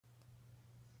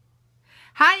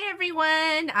Hi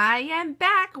everyone, I am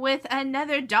back with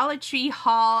another Dollar Tree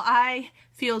haul. I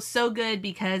feel so good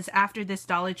because after this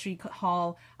Dollar Tree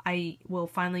haul, I will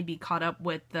finally be caught up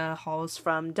with the hauls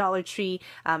from Dollar Tree.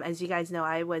 As you guys know,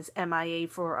 I was MIA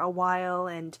for a while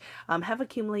and have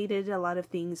accumulated a lot of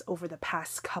things over the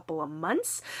past couple of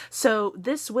months. So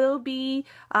this will be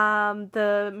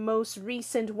the most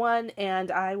recent one,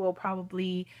 and I will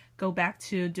probably go back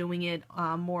to doing it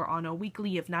more on a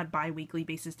weekly, if not bi-weekly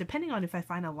basis, depending on if I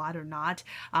find a lot or not.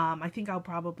 I think I'll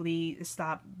probably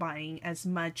stop buying as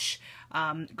much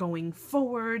going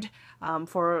forward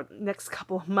for next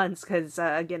couple of months because,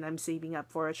 again, I'm saving up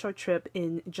for a short trip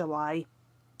in July.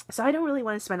 So I don't really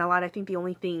want to spend a lot. I think the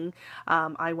only thing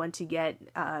I want to get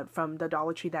from the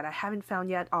Dollar Tree that I haven't found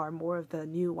yet are more of the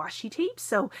new washi tapes.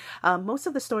 So most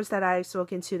of the stores that I've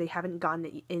spoken to, they haven't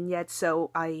gotten in yet. So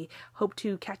I hope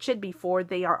to catch it before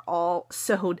they are all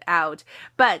sold out.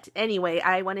 But anyway,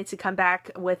 I wanted to come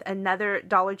back with another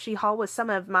Dollar Tree haul with some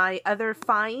of my other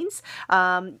finds.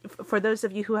 For those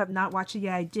of you who have not watched it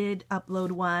yet, I did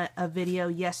upload a video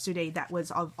yesterday that was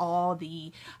of all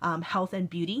the health and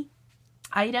beauty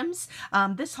items.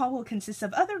 This haul will consist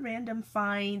of other random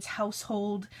finds,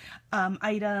 household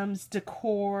items,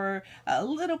 decor, a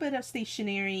little bit of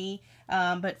stationery,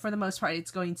 but for the most part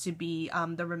it's going to be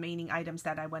the remaining items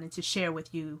that I wanted to share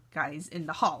with you guys in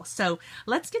the haul. So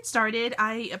let's get started.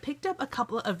 I picked up a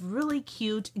couple of really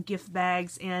cute gift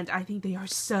bags and I think they are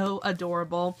so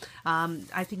adorable.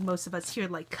 I think most of us here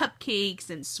like cupcakes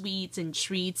and sweets and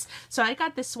treats. So I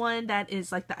got this one that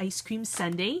is like the ice cream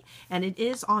sundae, and it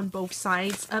is on both sides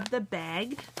of the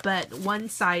bag, but one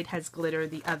side has glitter,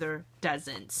 the other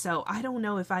doesn't. So I don't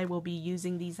know if I will be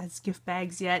using these as gift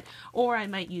bags yet, or I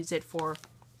might use it for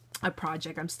a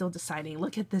project. I'm still deciding.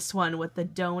 Look at this one with the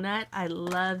donut. I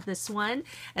love this one.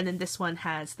 And then this one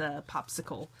has the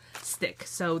popsicle stick.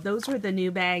 So those were the new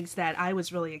bags that I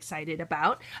was really excited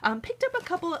about. Picked up a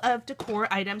couple of decor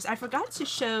items. I forgot to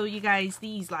show you guys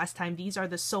these last time. These are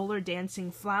the solar dancing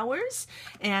flowers,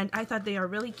 and I thought they are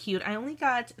really cute. I only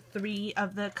got 3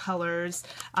 of the colors.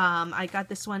 I got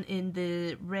this one in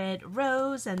the red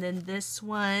rose, and then this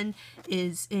one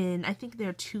is in, I think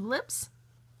they're tulips.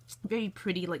 Very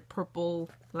pretty, like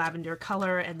purple lavender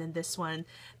color, and then this one,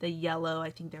 the yellow, I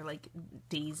think they're like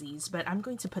daisies. But I'm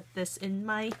going to put this in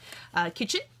my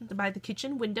kitchen, by the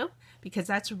kitchen window, because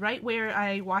that's right where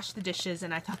I wash the dishes,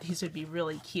 and I thought these would be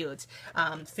really cute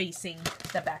facing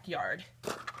the backyard.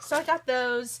 So I got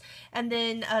those, and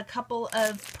then a couple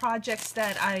of projects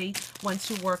that I want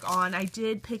to work on. I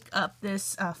did pick up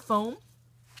this foam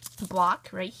block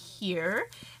right here,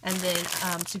 and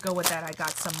then to go with that I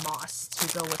got some moss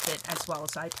to go with it as well.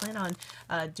 So I plan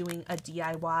on doing a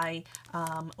DIY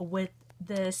with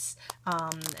this,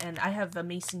 and I have a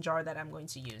mason jar that I'm going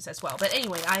to use as well. But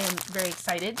anyway, I am very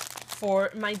excited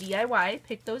for my DIY.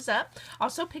 Picked those up.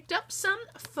 Also picked up some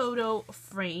photo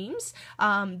frames.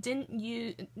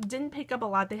 Didn't pick up a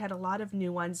lot. They had a lot of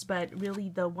new ones, but really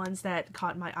the ones that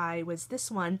caught my eye was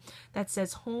this one that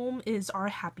says "Home is our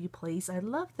happy place." I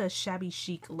love the shabby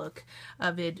chic look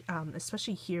of it,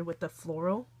 especially here with the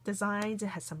floral designs. It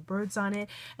has some birds on it,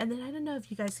 and then I don't know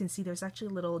if you guys can see, there's actually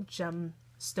little gem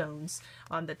stones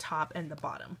on the top and the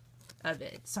bottom of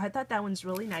it. So I thought that one's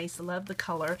really nice. I love the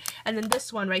color. And then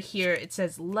this one right here, it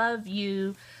says "Love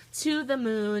you to the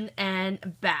moon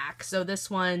and back." So this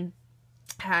one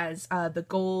has the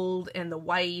gold and the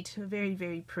white. Very,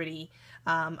 very pretty.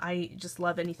 I just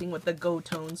love anything with the gold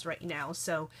tones right now,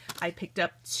 so I picked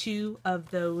up 2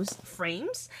 of those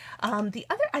frames. The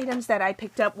other items that I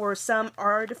picked up were some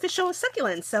artificial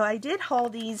succulents. So I did haul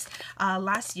these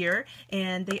last year,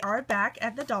 and they are back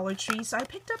at the Dollar Tree. So I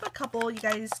picked up a couple. You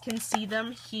guys can see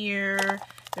them here.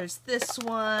 There's this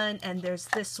one, and there's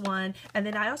this one. And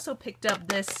then I also picked up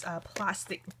this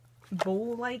plastic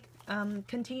bowl-like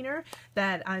container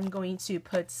that I'm going to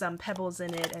put some pebbles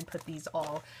in it and put these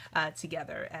all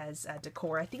together as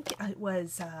decor. I think it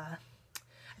was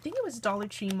Dollar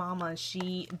Tree Mama.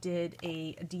 She did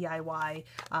a DIY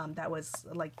that was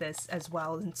like this as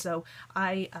well, and so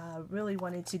I really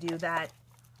wanted to do that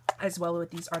as well with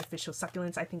these artificial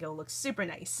succulents. I think it'll look super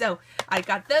nice. So I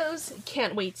got those.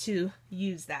 Can't wait to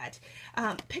use that.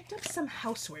 Picked up some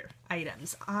houseware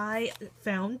items. I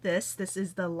found this. This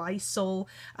is the Lysol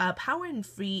Power and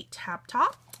Free Tap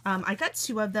Top. I got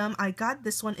 2 of them. I got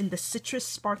this one in the Citrus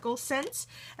Sparkle scent,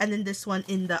 and then this one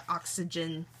in the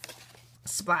Oxygen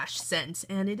splash scent,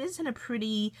 and it is in a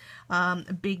pretty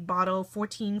big bottle,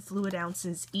 14 fluid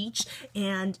ounces each,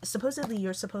 and supposedly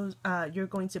you're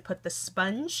going to put the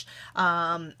sponge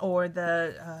or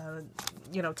the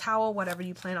you know, towel, whatever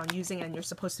you plan on using, and you're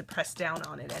supposed to press down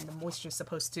on it, and the moisture is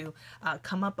supposed to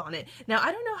come up on it. Now,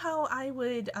 I don't know how I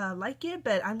would like it,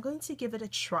 but I'm going to give it a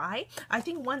try. I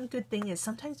think one good thing is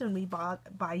sometimes when we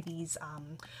buy these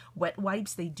wet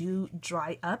wipes, they do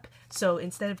dry up, so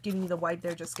instead of giving you the wipe,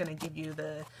 they're just going to give you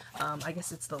the I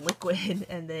guess it's the liquid,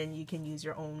 and then you can use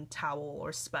your own towel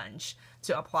or sponge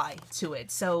to apply to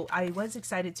it. So I was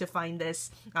excited to find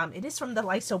this. It is from the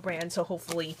Lysol brand, so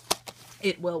hopefully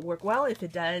it will work well. If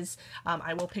it does,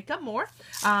 I will pick up more.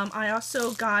 I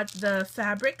also got the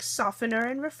fabric softener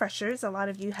and refreshers. A lot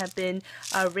of you have been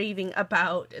raving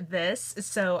about this,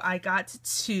 so I got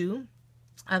 2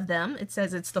 of them. It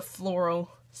says it's the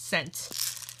floral scent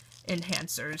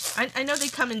enhancers. I know they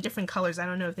come in different colors. I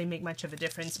don't know if they make much of a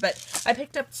difference, but I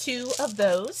picked up 2 of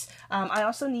those. I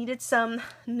also needed some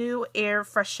new air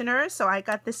freshener, so I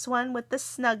got this one with the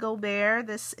Snuggle Bear.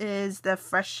 This is the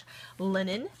Fresh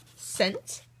Linen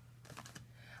scent.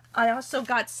 I also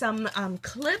got some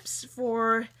clips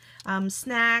for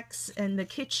snacks in the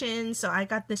kitchen, so I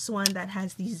got this one that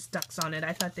has these ducks on it.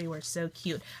 I thought they were so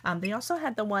cute. They also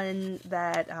had the one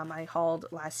that I hauled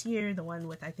last year, the one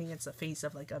with, I think it's a face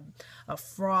of like a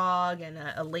frog and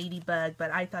a ladybug,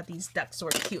 but I thought these ducks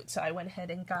were cute, so I went ahead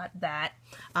and got that.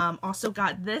 Also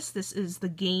got this is the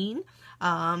Gain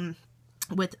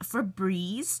with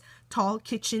Febreze Tall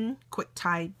Kitchen Quick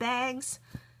Tie Bags.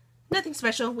 Nothing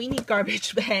special. We need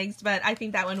garbage bags, but I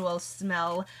think that one will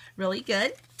smell really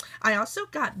good. I also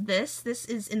got this. This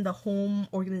is in the home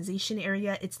organization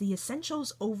area. It's the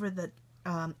Essentials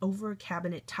over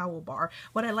cabinet towel bar.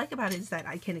 What I like about it is that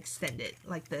I can extend it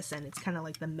like this, and it's kind of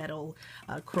like the metal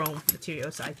chrome material,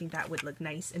 so I think that would look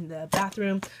nice in the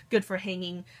bathroom. Good for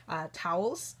hanging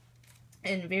towels.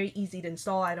 And very easy to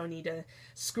install. I don't need to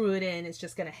screw it in. It's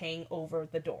just going to hang over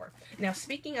the door. Now,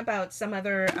 speaking about some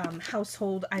other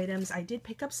household items, I did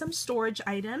pick up some storage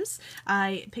items.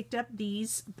 I picked up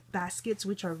these baskets,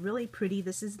 which are really pretty.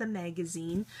 This is the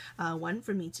magazine one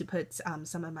for me to put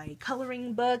some of my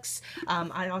coloring books.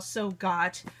 I also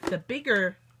got the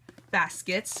bigger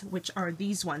baskets, which are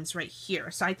these ones right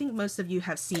here. So I think most of you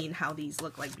have seen how these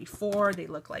look like before. They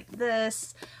look like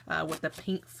this with the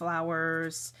pink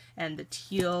flowers and the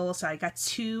teal. So I got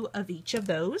 2 of each of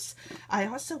those. I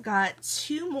also got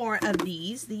 2 more of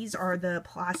these. These are the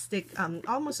plastic,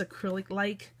 almost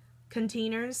acrylic-like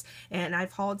containers, and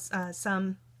I've hauled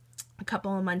some a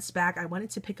couple of months back. I wanted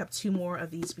to pick up 2 more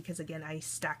of these because, again, I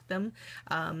stacked them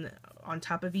on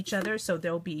top of each other, so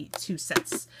there'll be 2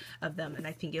 sets of them, and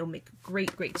I think it'll make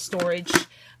great storage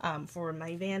for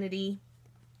my vanity.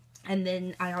 And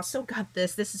then I also got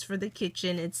this. This is for the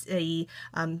kitchen. It's a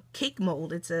cake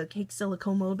mold. It's a cake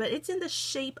silicone mold, but it's in the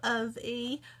shape of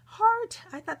a heart.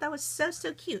 I thought that was so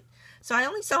cute. So I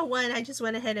only saw one. I just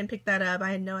went ahead and picked that up.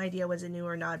 I had no idea was it new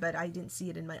or not, but I didn't see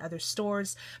it in my other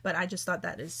stores. But I just thought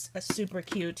that is super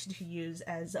cute to use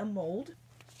as a mold.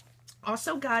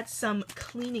 Also got some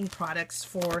cleaning products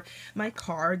for my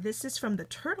car. This is from the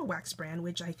Turtle Wax brand,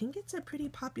 which I think it's a pretty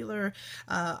popular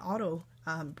auto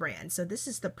brand. So this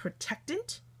is the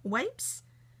Protectant wipes.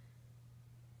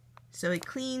 So it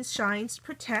cleans, shines,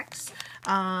 protects.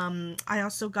 I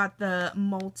also got the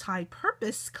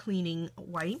multi-purpose cleaning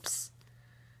wipes.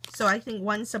 So I think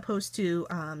one's supposed to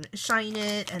shine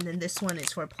it, and then this one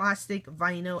is for plastic,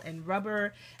 vinyl, and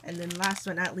rubber. And then last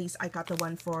but not least, I got the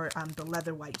one for the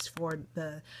leather wipes for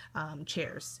the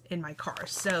chairs in my car.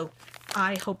 So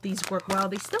I hope these work well.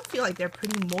 They still feel like they're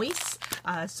pretty moist,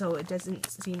 so it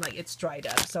doesn't seem like it's dried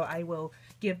up. So I will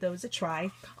give those a try.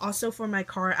 Also for my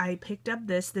car, I picked up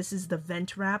this. This is the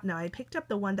vent wrap. Now I picked up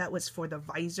the one that was for the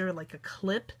visor, like a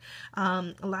clip,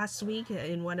 last week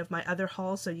in one of my other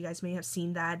hauls, so you guys may have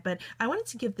seen that. But I wanted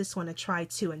to give this one a try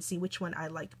too and see which one I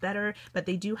like better. But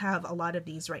they do have a lot of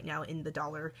these right now in the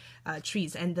Dollar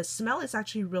Trees, and the smell is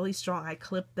actually really strong. I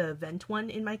clipped the vent one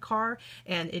in my car,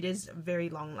 and it is very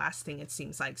long lasting, it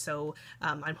seems like. So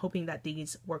I'm hoping that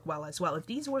these work well as well. If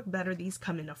these work better, these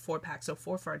come in a 4-pack, so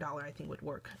 4 for $1 I think would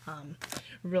work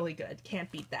really good.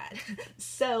 Can't beat that.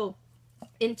 So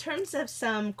In terms of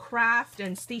some craft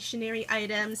and stationery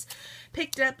items,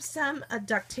 picked up some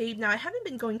duct tape. Now, I haven't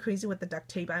been going crazy with the duct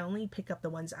tape. I only pick up the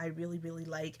ones I really, really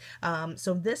like.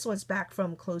 So this was back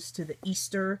from close to the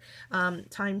Easter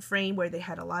time frame where they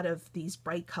had a lot of these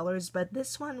bright colors. But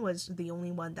this one was the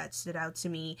only one that stood out to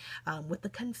me with the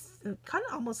kind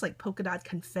of almost like polka dot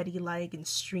confetti-like and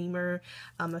streamer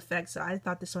effects. So I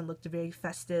thought this one looked very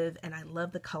festive and I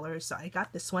love the colors. So I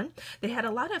got this one. They had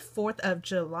a lot of 4th of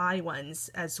July ones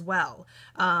as well.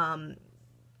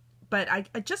 But I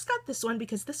just got this one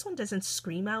because this one doesn't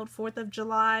scream out 4th of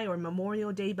July or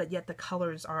Memorial Day, but yet the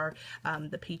colors are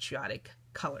the patriotic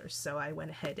colors. So I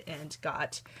went ahead and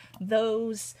got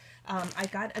those. I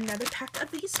got another pack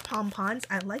of these pom-poms.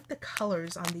 I like the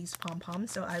colors on these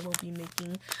pom-poms, so I will be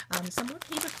making some more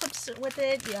paper clips with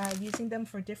it, using them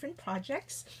for different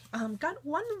projects. Got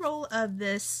one roll of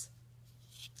this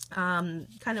kind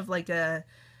of like a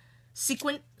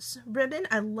sequence ribbon.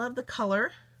 I love the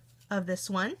color of this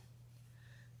one,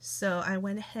 so I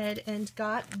went ahead and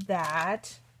got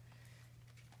that.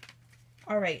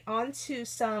 All right, on to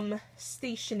some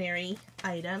stationery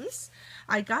items.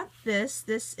 I got this.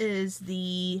 This is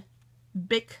the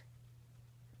Bic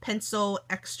pencil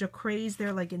extra craze.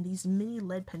 They're like in these mini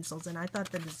lead pencils, and I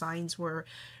thought the designs were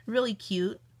really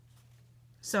cute,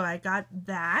 so I got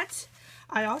that.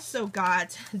 I also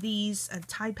got these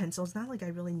Thai pencils. Not like I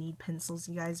really need pencils,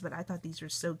 you guys, but I thought these were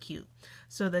so cute.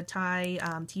 So the Thai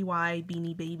TY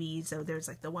Beanie Babies. So there's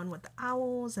like the one with the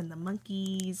owls and the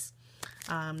monkeys.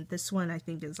 This one I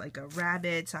think is like a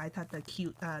rabbit. So I thought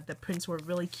the prints were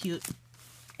really cute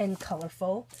and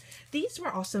colorful. These were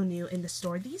also new in the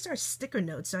store. These are sticker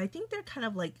notes, so I think they're kind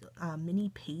of like mini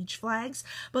page flags,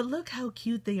 but look how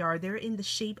cute they are. They're in the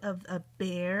shape of a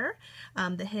bear,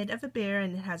 the head of a bear,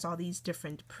 and it has all these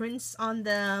different prints on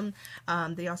them.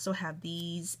 They also have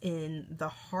these in the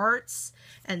hearts,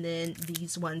 and then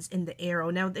these ones in the arrow.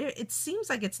 Now it seems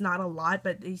like it's not a lot,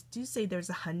 but they do say there's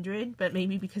 100, but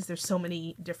maybe because there's so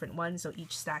many different ones, so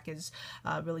each stack is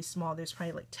really small. There's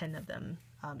probably like 10 of them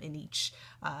in each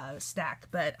stack,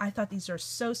 but I thought these are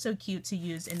so cute to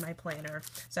use in my planner,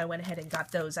 so I went ahead and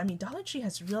got those. I mean, Dollar Tree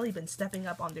has really been stepping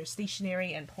up on their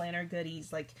stationery and planner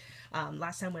goodies. Like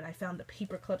last time when I found the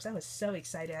paper clips, I was so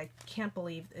excited. I can't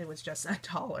believe it was just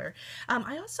 $1.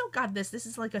 I also got this. This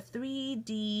is like a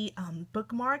 3D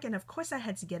bookmark, and of course I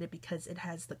had to get it because it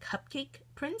has the cupcake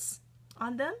prints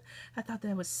on them. I thought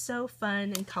that was so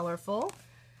fun and colorful.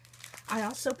 I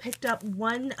also picked up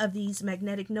one of these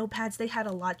magnetic notepads. They had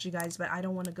a lot, you guys, but I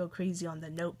don't want to go crazy on the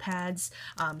notepads.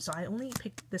 So I only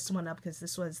picked this one up because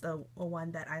this was the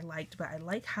one that I liked, but I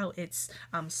like how it's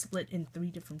split in 3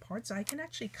 different parts, so I can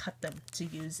actually cut them to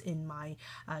use in my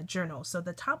journal. So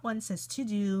the top one says to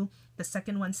do, the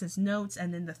second one says notes,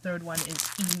 and then the third one is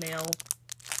email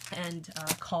and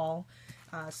call.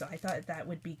 So I thought that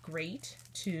would be great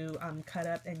to cut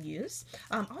up and use.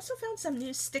 Also found some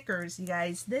new stickers, you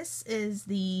guys. This is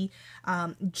the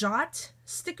Jot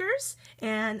stickers,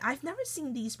 and I've never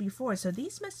seen these before, so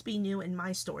these must be new in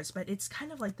my stores, but it's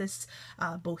kind of like this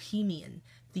bohemian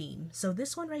theme. So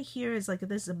this one right here is like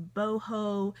this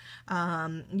boho,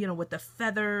 you know, with the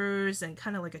feathers and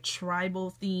kind of like a tribal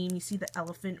theme. You see the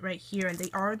elephant right here, and they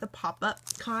are the pop-up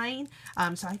kind.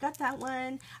 So I got that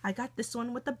one. I got this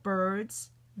one with the birds.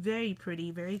 Very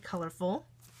pretty, very colorful.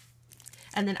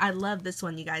 And then I love this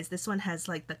one, you guys. This one has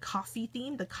like the coffee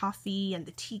theme, the coffee and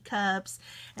the teacups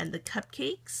and the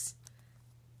cupcakes.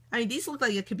 I mean, these look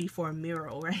like it could be for a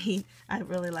mural, right? I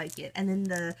really like it. And then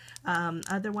the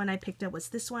other one I picked up was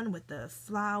this one with the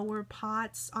flower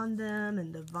pots on them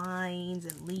and the vines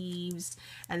and leaves.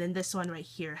 And then this one right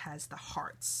here has the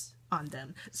hearts on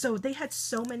them. So they had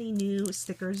so many new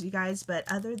stickers, you guys, but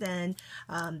other than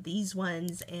these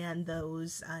ones and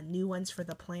those new ones for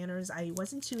the planners, I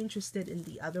wasn't too interested in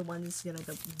the other ones, you know,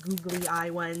 the googly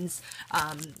eye ones.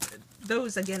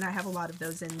 Those, again, I have a lot of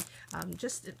those, and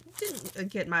just didn't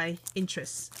get my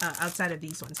interest outside of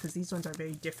these ones, because these ones are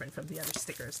very different from the other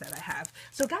stickers that I have.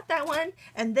 So got that one,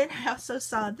 and then I also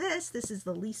saw this. This is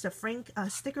the Lisa Frank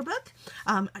sticker book.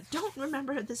 I don't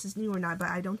remember if this is new or not, but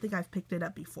I don't think I've picked it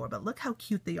up before, but look how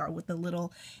cute they are with the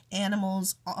little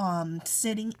animals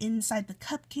sitting inside the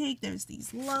cupcake. There's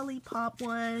these lollipop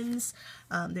ones.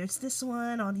 There's this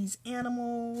one, all these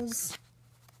animals.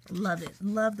 Love it.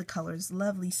 Love the colors.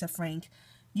 Love Lisa Frank.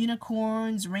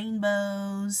 Unicorns,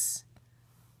 rainbows,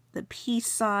 the peace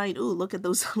sign. Ooh, look at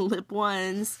those lip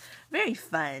ones. Very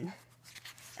fun.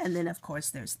 And then, of course,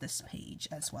 there's this page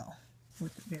as well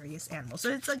with various animals. So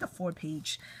it's like a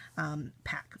 4-page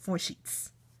pack, 4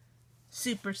 sheets.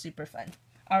 Super, super fun.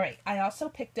 All right, I also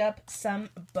picked up some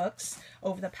books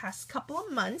over the past couple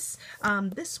of months.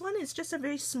 This one is just a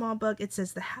very small book. It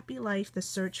says The Happy Life, The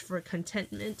Search for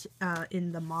Contentment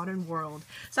in the Modern World.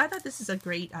 So I thought this is a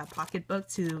great pocketbook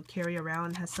to carry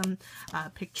around. It has some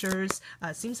pictures.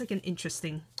 Seems like an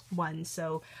interesting one,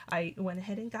 so I went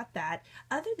ahead and got that.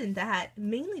 Other than that,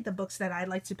 mainly the books that I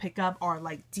like to pick up are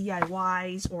like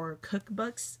DIYs or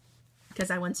cookbooks, because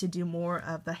I want to do more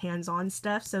of the hands-on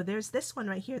stuff. So there's this one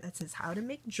right here that says How to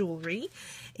Make Jewelry,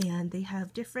 and they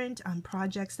have different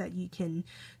projects that you can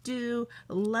do.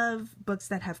 Love books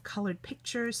that have colored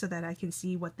pictures so that I can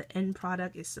see what the end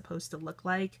product is supposed to look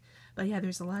like. But yeah,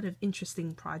 there's a lot of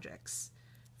interesting projects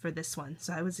for this one,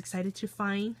 so I was excited to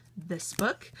find this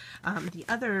book. The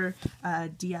other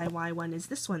DIY one is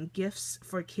this one, Gifts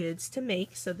for Kids to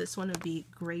Make. So this one would be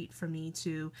great for me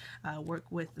to work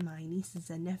with my nieces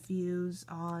and nephews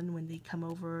on when they come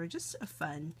over. Just a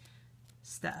fun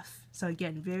stuff. So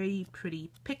again, very pretty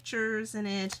pictures in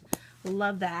it.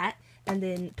 Love that. And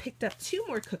then picked up two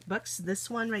more cookbooks.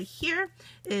 This one right here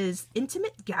is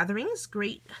Intimate Gatherings,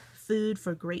 Great Food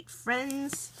for Great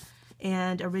Friends.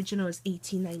 And original is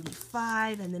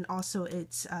 $18.95, and then also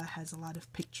it has a lot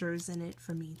of pictures in it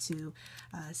for me to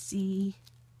see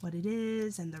what it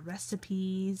is and the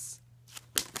recipes.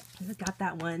 I got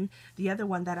that one. The other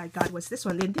one that I got was this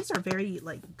one. And these are very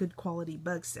like good quality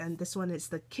books, and this one is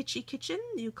The Kitschy Kitchen,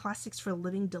 New Classics for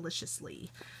Living Deliciously,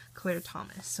 Claire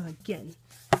Thomas. So again,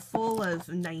 full of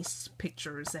nice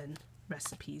pictures and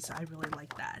recipes. I really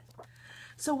like that.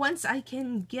 So once I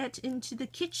can get into the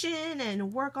kitchen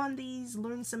and work on these,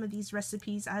 learn some of these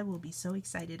recipes, I will be so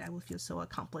excited. I will feel so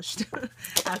accomplished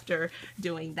after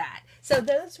doing that. So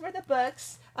those were the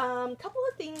books. Couple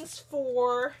of things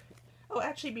for... Oh,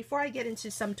 actually, before I get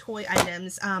into some toy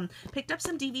items, picked up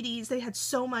some DVDs. They had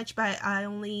so much, but I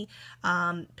only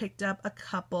picked up a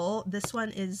couple. This one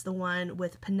is the one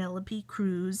with Penelope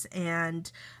Cruz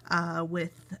and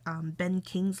with Ben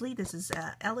Kingsley. This is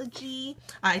Elegy.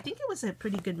 I think it was a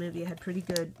pretty good movie. It had pretty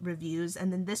good reviews.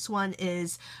 And then this one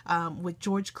is with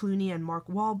George Clooney and Mark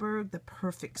Wahlberg, The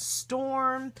Perfect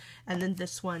Storm. And then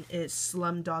this one is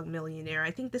Slumdog Millionaire.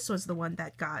 I think this was the one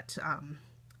that got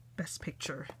Best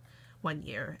Picture one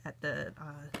year at the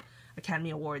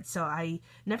Academy Awards. So I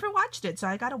never watched it, so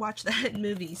I gotta watch that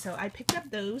movie. So I picked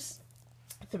up those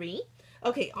three.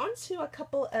 Okay, on to a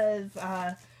couple of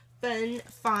fun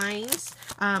finds.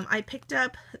 I picked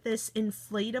up this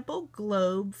inflatable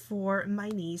globe for my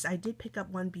niece. I did pick up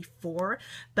one before,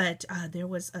 but there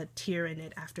was a tear in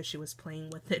it after she was playing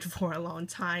with it for a long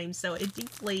time, so it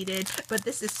deflated. But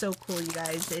this is so cool, you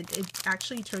guys. It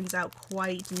actually turns out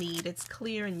quite neat. It's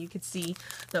clear and you can see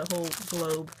the whole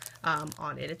globe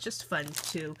on it. It's just fun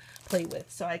to play with.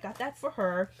 So I got that for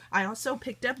her. I also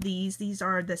picked up these. These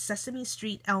are the Sesame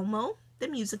Street Elmo, the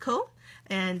musical,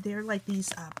 and they're like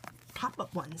these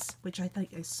pop-up ones, which I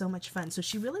think is so much fun. So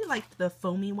she really liked the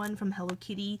foamy one from Hello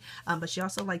Kitty, but she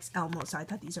also likes Elmo, so I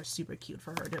thought these are super cute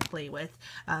for her to play with.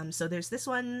 So there's this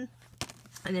one,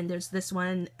 and then there's this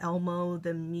one, Elmo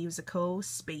the Musical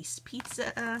Space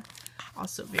Pizza,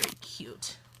 also very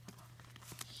cute.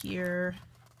 Here.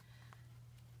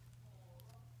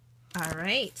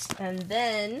 Alright, and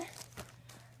then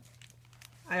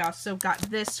I also got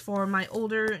this for my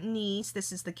older niece.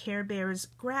 This is the Care Bears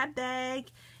grab bag,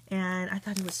 and I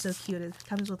thought it was so cute. It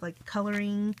comes with like a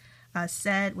coloring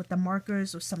set with the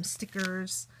markers with some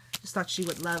stickers. Just thought she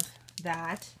would love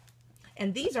that.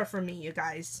 And these are for me, you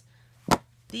guys.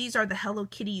 These are the Hello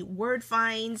Kitty word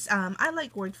finds. I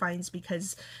like word finds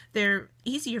because they're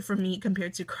easier for me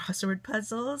compared to crossword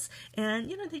puzzles. And,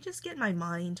 you know, they just get my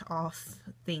mind off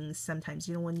things sometimes,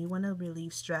 you know, when you want to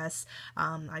relieve stress.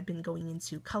 I've been going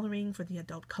into coloring for the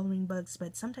adult coloring books,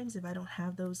 but sometimes if I don't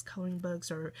have those coloring books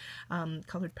or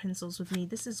colored pencils with me,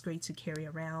 this is great to carry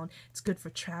around. It's good for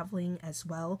traveling as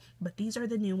well. But these are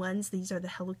the new ones. These are the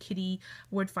Hello Kitty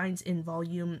word finds in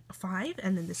volume 5,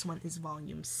 and then this one is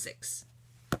volume 6.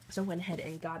 So I went ahead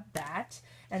and got that.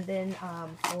 And then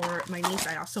for my niece,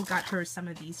 I also got her some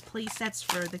of these play sets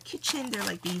for the kitchen. They're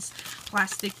like these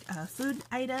plastic food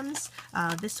items.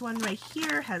 This one right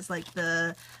here has like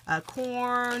the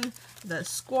corn, the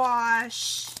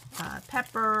squash,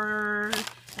 pepper,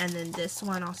 and then this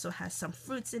one also has some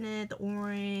fruits in it, the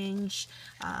orange,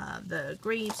 the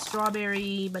grape,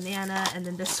 strawberry, banana, and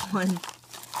then this one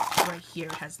right here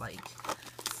has like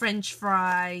French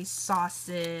fries,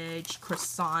 sausage,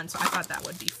 croissant. So I thought that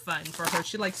would be fun for her.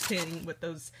 She likes playing with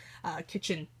those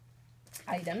kitchen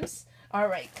items. All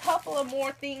right, couple of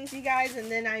more things, you guys,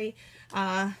 and then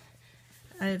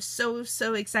I'm so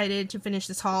excited to finish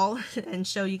this haul and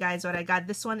show you guys what I got.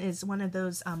 This one is one of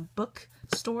those book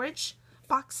storage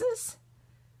boxes.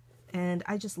 And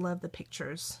I just love the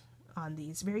pictures on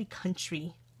these. Very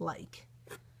country-like.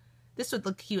 This would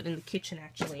look cute in the kitchen,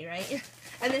 actually, right?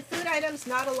 And then food items,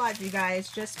 not a lot, you guys.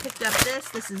 Just picked up this.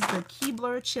 This is the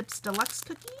Keebler Chips Deluxe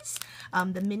Cookies,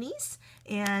 the minis.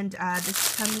 And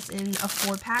this comes in a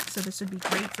 4-pack, so this would be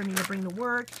great for me to bring to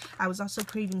work. I was also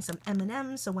craving some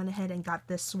M&Ms, so went ahead and got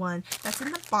this one. That's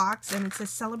in the box, and it says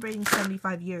celebrating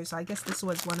 75 years. So I guess this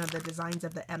was one of the designs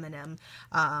of the M&M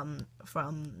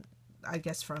from the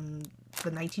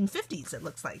 1950s, it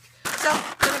looks like. So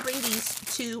I'm going to bring these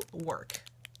to work.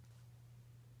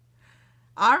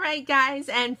 Alright guys,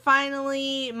 and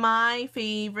finally my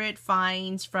favorite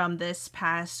finds from this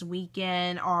past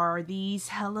weekend are these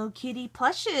Hello Kitty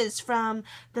plushes from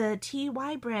the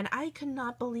TY brand. I could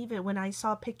not believe it when I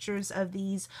saw pictures of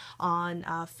these on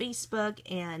Facebook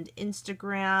and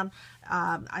Instagram.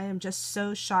 I am just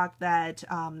so shocked that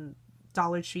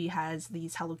Dollar Tree has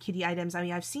these Hello Kitty items. I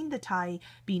mean, I've seen the Ty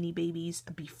Beanie Babies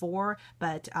before,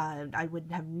 but I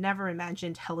would have never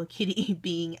imagined Hello Kitty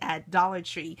being at Dollar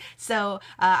Tree. So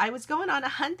I was going on a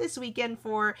hunt this weekend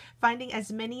for finding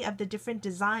as many of the different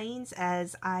designs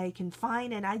as I can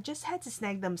find, and I just had to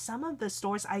snag them. Some of the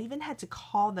stores, I even had to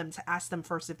call them to ask them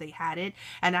first if they had it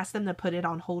and ask them to put it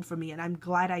on hold for me, and I'm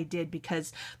glad I did,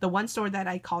 because the one store that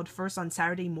I called first on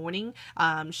Saturday morning,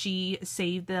 she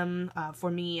saved them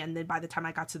for me, and then by the time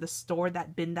I got to the store,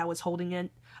 that bin that was holding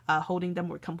them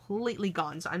were completely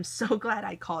gone. So I'm so glad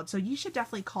I called. So you should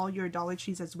definitely call your Dollar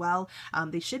Trees as well.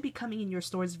 They should be coming in your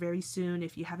stores very soon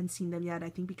if you haven't seen them yet. I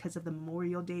think because of the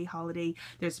Memorial Day holiday,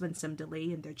 there's been some delay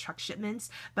in their truck shipments,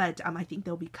 but I think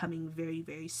they'll be coming very,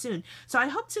 very soon. So I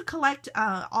hope to collect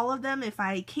all of them if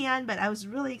I can, but I was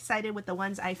really excited with the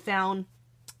ones I found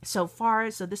so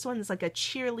far. So this one is like a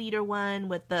cheerleader one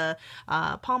with the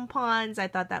pom-poms. I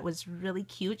thought that was really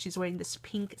cute. She's wearing this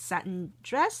pink satin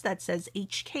dress that says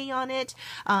HK on it.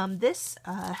 This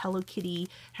Hello Kitty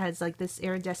has like this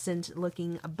iridescent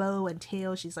looking bow and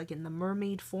tail. She's like in the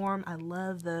mermaid form. I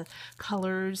love the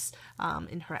colors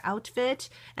in her outfit.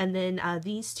 And then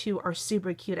these two are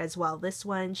super cute as well. This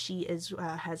one, she is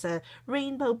has a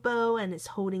rainbow bow and is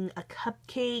holding a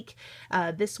cupcake.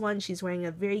 This one, she's wearing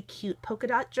a very cute polka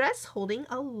dot dress holding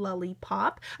a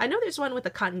lollipop. I know there's one with a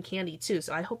cotton candy too,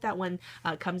 so I hope that one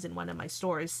comes in one of my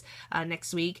stores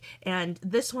next week. And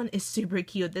this one is super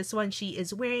cute. This one, she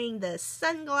is wearing the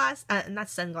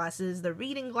the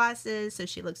reading glasses, so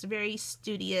she looks very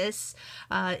studious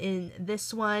in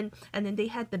this one. And then they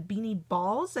had the beanie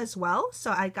balls as well,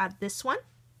 so I got this one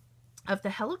of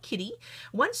the Hello Kitty.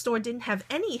 One store didn't have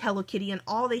any Hello Kitty, and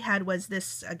all they had was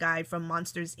this guy from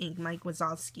Monsters Inc., Mike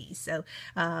Wazowski. So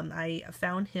I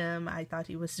found him. I thought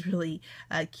he was really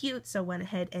cute, so went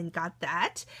ahead and got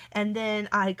that. And then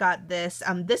I got this.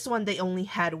 This one, they only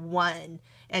had one,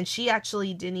 and she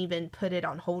actually didn't even put it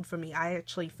on hold for me. I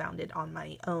actually found it on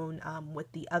my own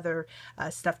with the other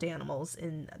stuffed animals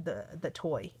in the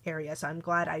toy area. So I'm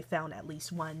glad I found at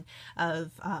least one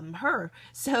of her.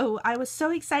 So I was so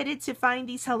excited to find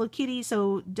these Hello Kitty,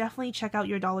 so definitely check out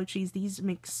your Dollar Trees. These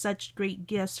make such great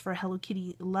gifts for Hello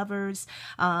Kitty lovers,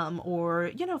 or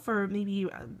you know, for maybe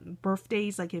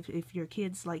birthdays, like if your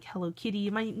kids like Hello Kitty.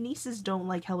 My nieces don't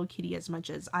like Hello Kitty as much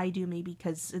as I do, maybe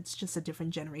because it's just a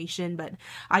different generation, but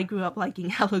I grew up liking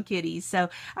Hello Kitty, so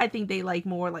I think they like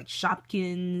more like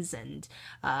Shopkins and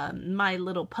My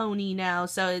Little Pony now.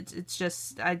 So it's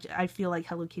just, I feel like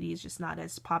Hello Kitty is just not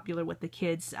as popular with the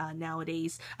kids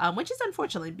nowadays, which is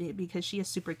unfortunately because she is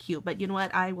super cute. But you know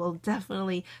what, I will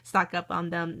definitely stock up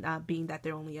on them, being that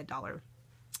they're only $1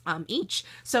 each.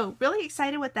 So really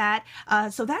excited with that.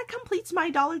 So that completes my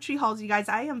Dollar Tree hauls, you guys.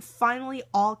 I am finally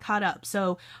all caught up.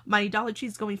 So my Dollar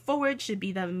Trees going forward should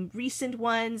be the recent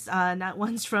ones, not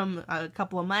ones from a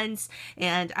couple of months.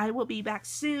 And I will be back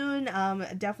soon.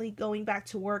 Definitely going back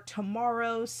to work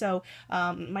tomorrow. So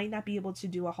might not be able to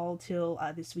do a haul till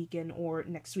this weekend or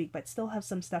next week, but still have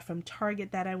some stuff from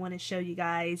Target that I want to show you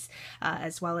guys,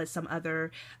 as well as some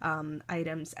other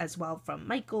items as well from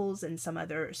Michael's and some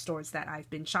other stores that I've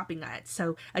been shopping at.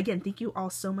 So again, thank you all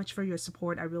so much for your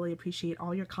support. I really appreciate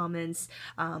all your comments,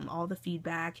 all the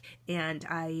feedback, and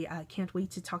I can't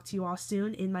wait to talk to you all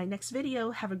soon in my next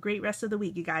video. Have a great rest of the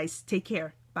week, you guys. Take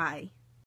care. Bye.